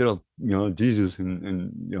cross, instead of Jesus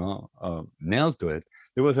and nailed to it,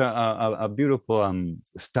 there was a beautiful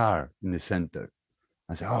star in the center.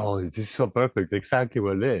 I said, oh, this is so perfect, exactly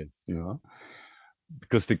what it is,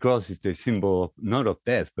 because the cross is the symbol not of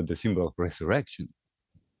death, but the symbol of resurrection,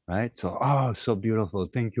 right? So, so beautiful.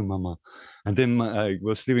 Thank you, Mama. And then I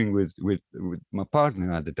was living with my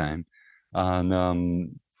partner at the time, and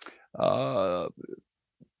uh,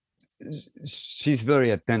 she's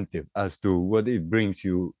very attentive as to what it brings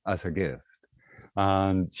you as a gift.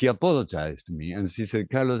 And she apologized to me and she said,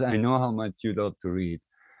 Carlos, I know how much you love to read.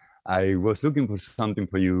 I was looking for something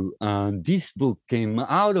for you. And this book came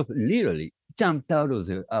out of, literally jumped out of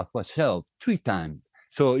a shelf 3 times.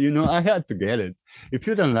 So, I had to get it. If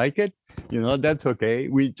you don't like it, that's okay.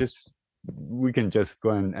 We can just go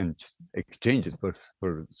and exchange it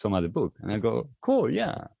for some other book. And I go, cool,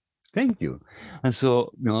 yeah, thank you. And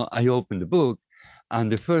so, I open the book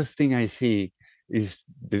and the first thing I see is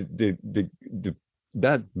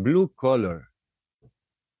that blue color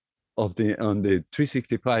on the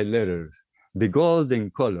 365 letters, the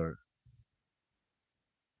golden color.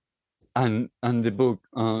 And the book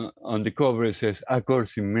on the cover it says A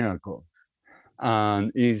Course in Miracles.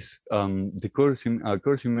 And is the Course in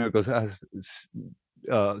Miracles has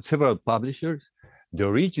several publishers. The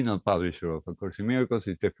original publisher of A Course in Miracles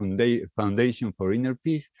is the Foundation for Inner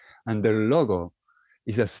Peace, and their logo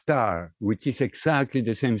is a star, which is exactly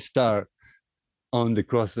the same star on the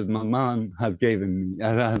cross that my mom had given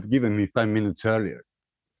me 5 minutes earlier.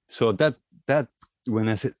 So that when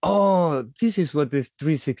I said, oh, this is what this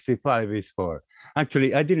 365 is for.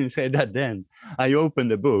 Actually, I didn't say that then. I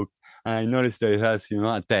opened the book and I noticed that it has,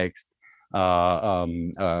 a text, a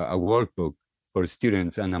workbook for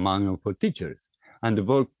students and a manual for teachers. And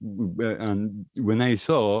and when I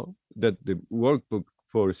saw that the workbook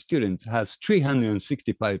for students has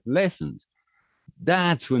 365 lessons,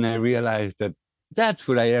 that's when I realized that that's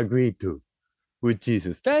what I agreed to with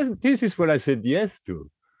Jesus. This is what I said yes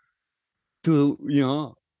to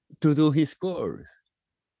do his course,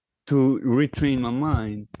 to retrain my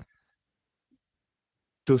mind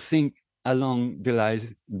to think along the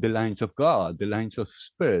lines of God, the lines of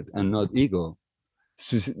spirit, and not ego.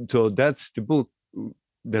 So that's the book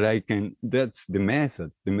that's the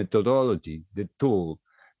method, the methodology, the tool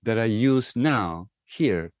that I use now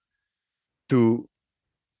here to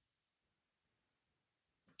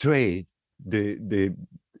trade the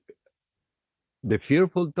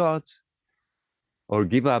fearful thoughts, or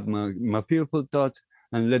give up my fearful thoughts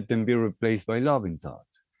and let them be replaced by loving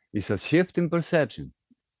thoughts. It's a shift in perception.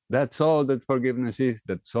 That's all that forgiveness is.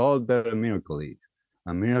 That's all that a miracle is.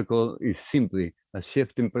 A miracle is simply a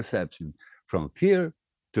shift in perception from fear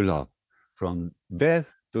to love, from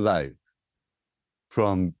death to life,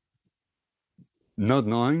 from not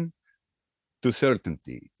knowing to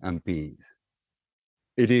certainty and peace.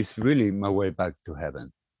 It is really my way back to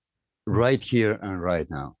heaven, right here and right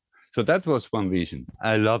now. So that was one vision.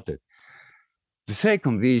 I loved it. The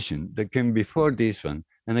second vision that came before this one,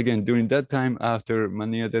 and again, during that time after my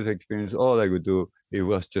near-death experience, all I would do, it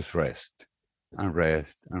was just rest and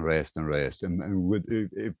rest and rest and rest. And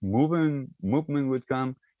if movement would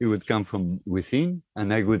come, it would come from within,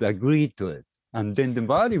 and I would agree to it. And then the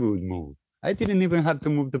body would move. I didn't even have to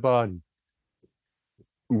move the body.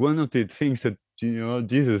 One of the things that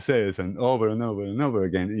Jesus says, and over and over and over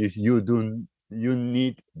again, is you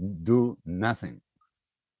need do nothing.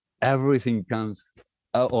 Everything comes.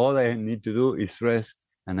 All I need to do is rest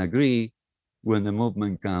and agree when the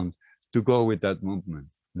movement comes to go with that movement,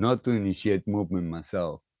 not to initiate movement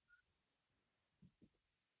myself.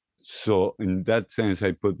 So in that sense,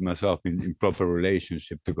 I put myself in proper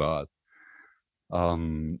relationship to God.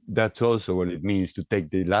 That's also what it means to take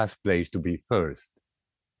the last place to be first.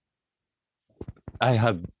 I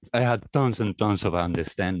had tons and tons of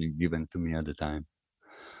understanding given to me at the time.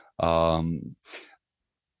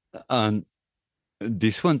 And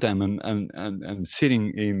this one time I'm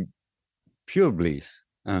sitting in pure bliss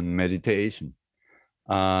and meditation.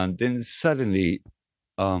 And then suddenly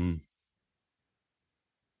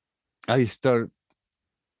I start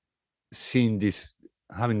seeing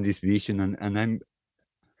having this vision, and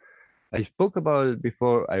I spoke about it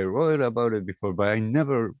before, I wrote about it before, but I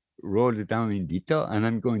never wrote it down in detail, and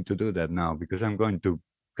I'm going to do that now because I'm going to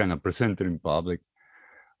kind of present it in public,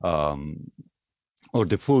 or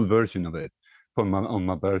the full version of it on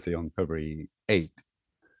my birthday on February 8th.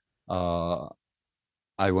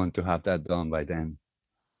 I want to have that done by then.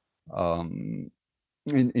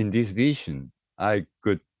 In this vision, I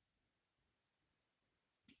could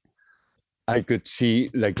see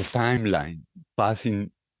like a timeline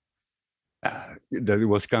passing that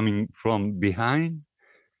was coming from behind,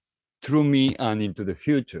 through me, and into the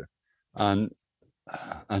future, and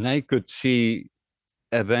I could see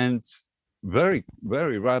events very,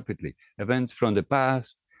 very rapidly, events from the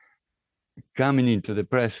past coming into the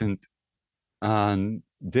present, and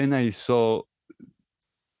then I saw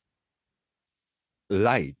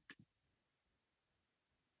light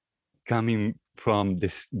coming from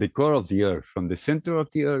the core of the earth, from the center of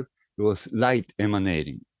the earth, It was light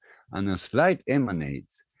emanating. And as light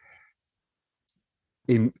emanates,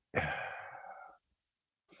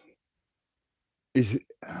 is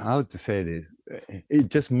how to say this? It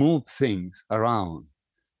just moves things around.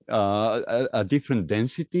 A different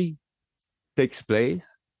density takes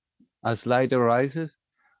place as light arises,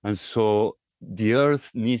 and so the Earth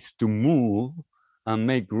needs to move and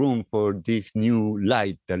make room for this new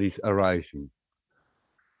light that is arising.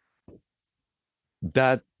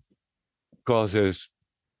 That causes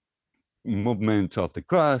movements of the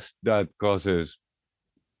crust, that causes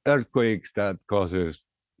earthquakes, that causes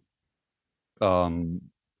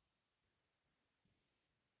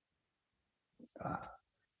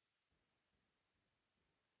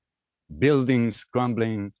buildings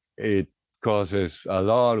crumbling. It causes a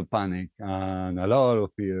lot of panic and a lot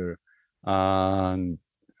of fear. And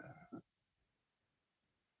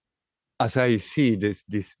as I see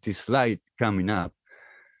this light coming up,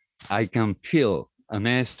 I can feel a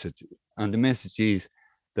message, and the message is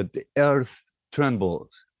that the earth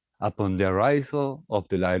trembles upon the arrival of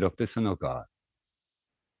the light of the Son of God.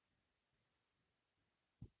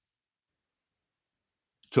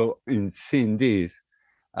 So in seeing this,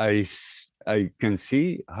 I can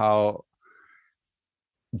see how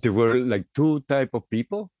there were like two types of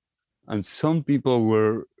people, and some people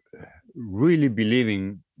were really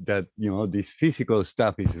believing that, you know, this physical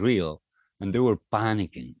stuff is real, and they were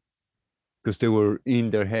panicking because they were in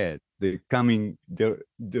their head. Their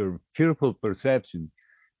fearful perception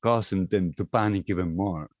causing them to panic even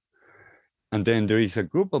more. And then there is a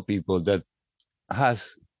group of people that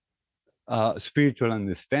has spiritual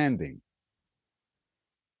understanding,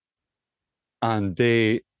 and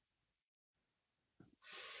they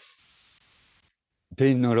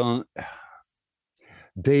not only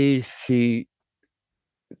they see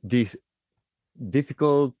these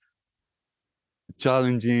difficult,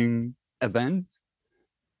 challenging events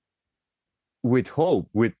with hope,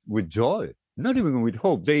 with joy. Not even with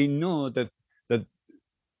hope. They know that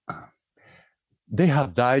they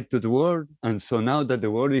have died to the world, and so now that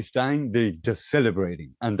the world is dying, they're just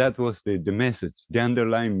celebrating. And that was the message. The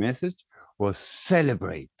underlying message was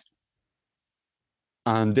celebrate.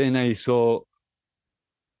 And then I saw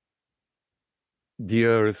the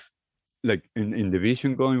earth, like in the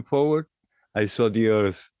vision going forward, I saw the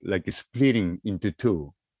earth like splitting into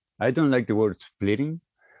two. I don't like the word splitting.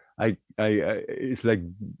 It's like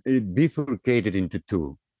it bifurcated into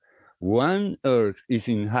two. One earth is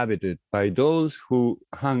inhabited by those who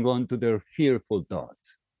hang on to their fearful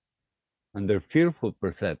thoughts and their fearful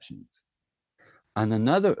perceptions. And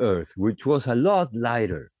another earth, which was a lot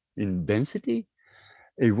lighter in density,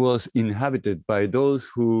 it was inhabited by those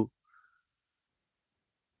who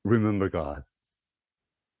remember God,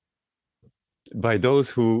 by those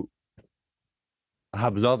who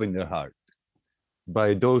have love in their heart,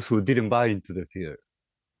 by those who didn't buy into the fear,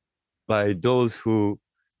 by those who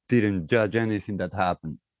didn't judge anything that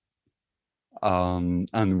happened,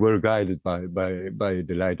 and were guided by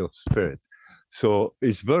the light of spirit. So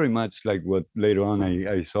it's very much like what later on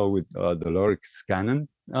I saw with Dolores Cannon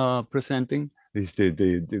presenting, is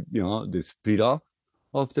the split off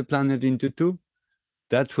of the planet into two.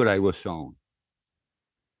 That's what I was shown.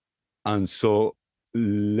 And so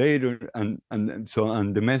later, and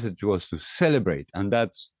the message was to celebrate, and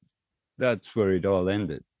that's where it all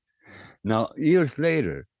ended. Now, years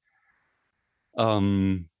later, I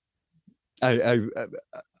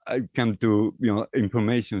come to,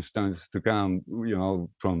 information starts to come,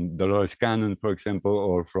 from Dolores Cannon, for example,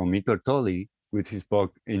 or from Eckhart Tolle with his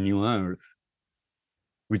book A New Earth,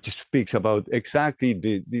 which speaks about exactly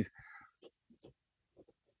this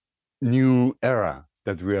new era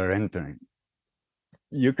that we are entering.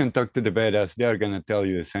 You can talk to the Vedas; they are going to tell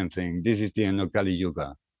you the same thing. This is the end of Kali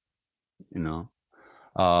Yuga.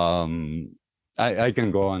 I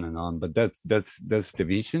can go on and on, but that's the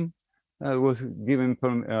vision that was given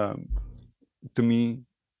to me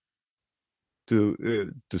to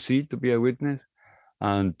see, to be a witness,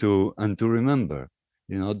 and to remember.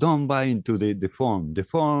 Don't buy into the form. The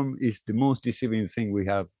form is the most deceiving thing we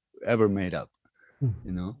have ever made up.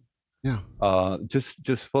 Yeah.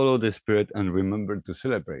 Just follow the spirit and remember to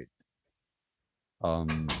celebrate.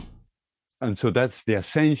 And so that's the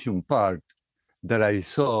ascension part that I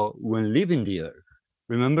saw when leaving the earth.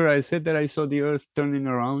 Remember I said that I saw the earth turning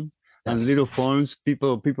around, yes, and little forms,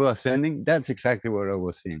 people ascending? That's exactly what I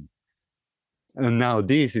was seeing. And now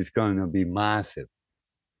this is going to be massive.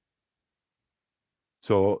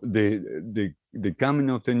 So the coming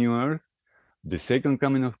of the new earth, the second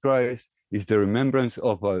coming of Christ, is the remembrance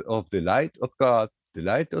of the light of God, the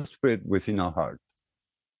light of spirit within our heart.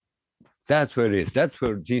 That's where it is. That's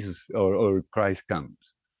where Jesus or Christ comes.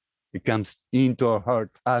 It comes into our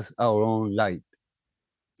heart as our own light.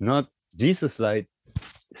 Not Jesus' light,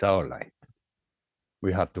 it's our light.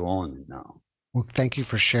 We have to own it now. Well, thank you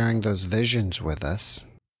for sharing those visions with us.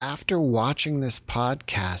 After watching this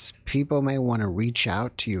podcast, people may want to reach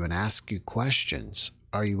out to you and ask you questions.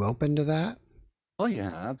 Are you open to that? Oh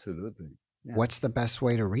yeah, absolutely. Yeah. What's the best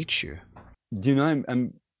way to reach you? You know,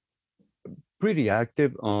 I'm pretty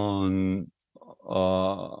active on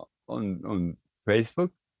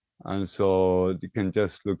Facebook, and so you can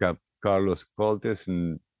just look up Carlos Coltes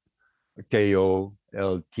and Koltes.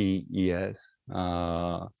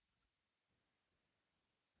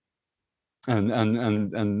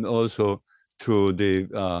 And also through the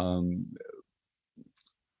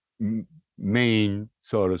main,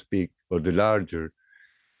 so to speak, or the larger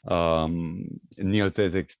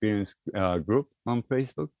near-death experience group on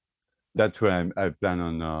Facebook. That's where I plan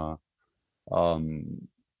on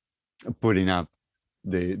putting up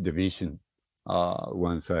the vision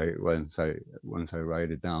once I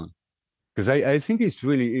write it down, because I think it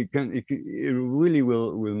really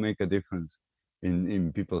will make a difference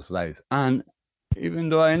in people's lives. And even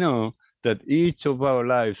though I know that each of our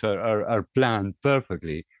lives are planned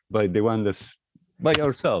perfectly by the one that's by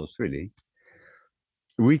ourselves, really,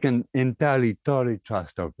 we can entirely, totally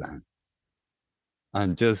trust our plan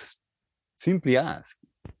and just simply ask,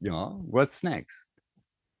 what's next?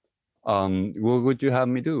 What would you have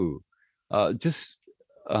me do? The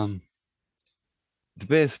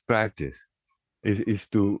best practice is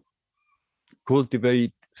to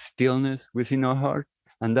cultivate stillness within our heart,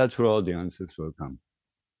 and that's where all the answers will come.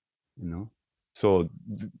 So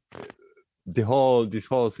this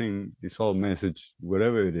whole thing, this whole message,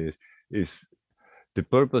 whatever it is the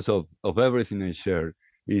purpose of everything I share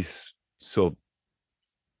is so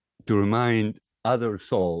to remind other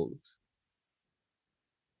souls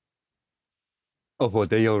of what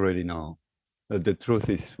they already know, that the truth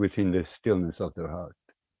is within the stillness of their heart.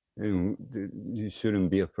 And you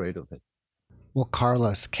shouldn't be afraid of it. Well,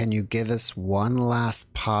 Carlos, can you give us one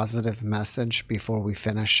last positive message before we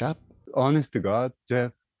finish up? Honest to God,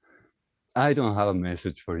 Jeff, I don't have a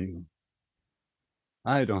message for you.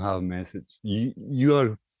 I don't have a message. You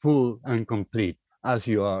are full and complete as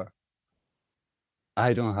you are.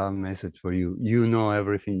 I don't have a message for you. You know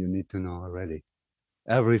everything you need to know already.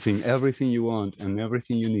 Everything you want and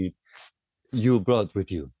everything you need, you brought with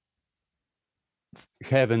you.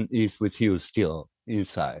 Heaven is with you still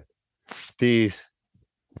inside. This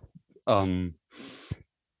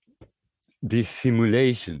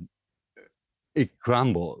simulation, it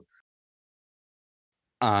crumbles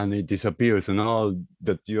and it disappears, and all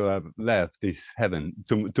that you have left is heaven.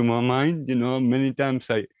 To my mind, many times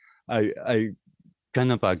I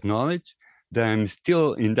kind of acknowledge that I'm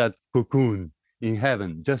still in that cocoon in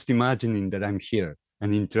heaven, just imagining that I'm here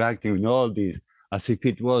and interacting with all this as if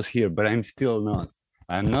it was here, but I'm still not.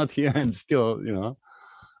 I'm not here. I'm still,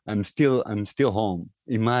 I'm still home,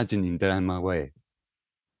 imagining that I'm away.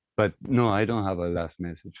 But no, I don't have a last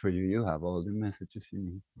message for you. You have all the messages you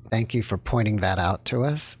need. Thank you for pointing that out to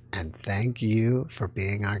us, and thank you for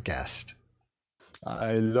being our guest.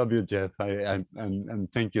 I love you, Jeff.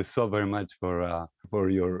 And thank you so very much for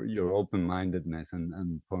your open-mindedness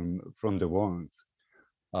and from the warmth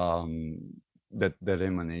that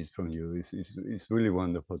emanates from you. It's really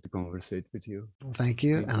wonderful to conversate with you. Well, thank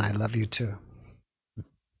you, and I love you too.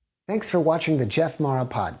 Thanks for watching the Jeff Mara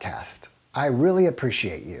podcast. I really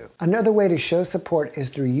appreciate you. Another way to show support is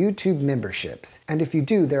through YouTube memberships. And if you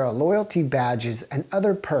do, there are loyalty badges and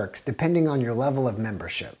other perks depending on your level of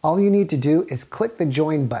membership. All you need to do is click the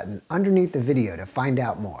join button underneath the video to find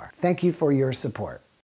out more. Thank you for your support.